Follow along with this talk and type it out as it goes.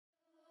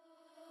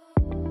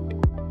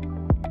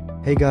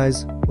Hey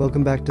guys,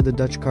 welcome back to the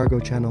Dutch Cargo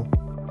channel.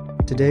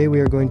 Today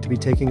we are going to be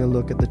taking a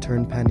look at the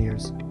Tern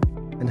Panniers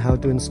and how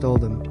to install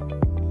them.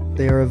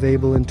 They are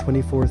available in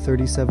 24,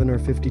 37 or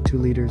 52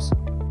 liters.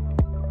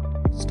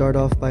 Start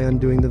off by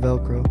undoing the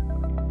Velcro.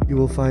 You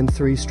will find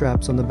 3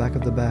 straps on the back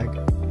of the bag.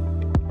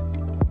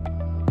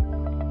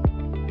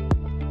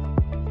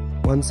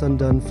 Once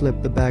undone,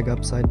 flip the bag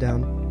upside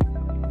down.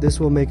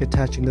 This will make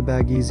attaching the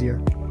bag easier.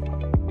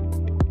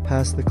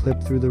 Pass the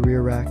clip through the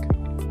rear rack.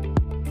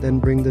 Then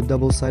bring the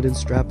double-sided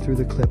strap through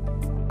the clip.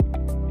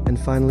 And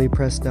finally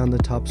press down the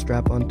top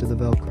strap onto the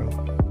Velcro.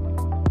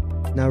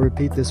 Now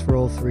repeat this for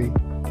all 3.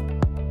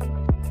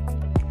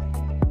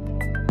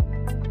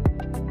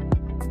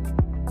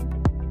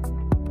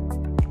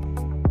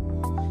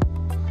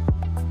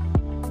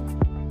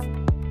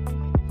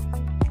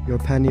 Your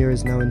pannier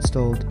is now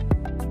installed.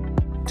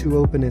 To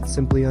open it,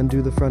 simply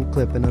undo the front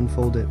clip and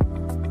unfold it.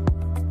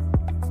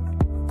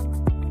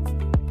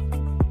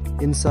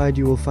 Inside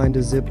you will find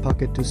a zip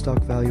pocket to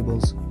stock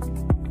valuables,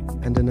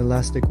 and an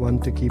elastic one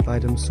to keep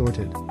items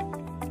sorted.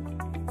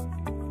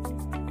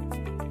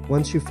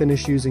 Once you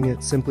finish using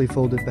it, simply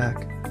fold it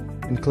back,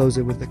 and close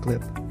it with the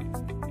clip.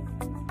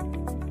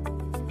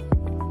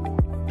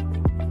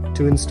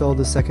 To install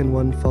the second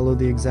one, follow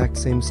the exact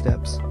same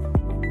steps.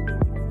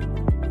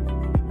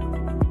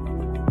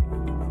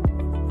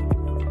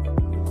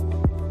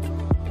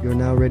 You're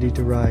now ready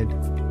to ride.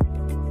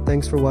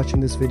 Thanks for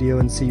watching this video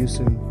and see you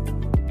soon.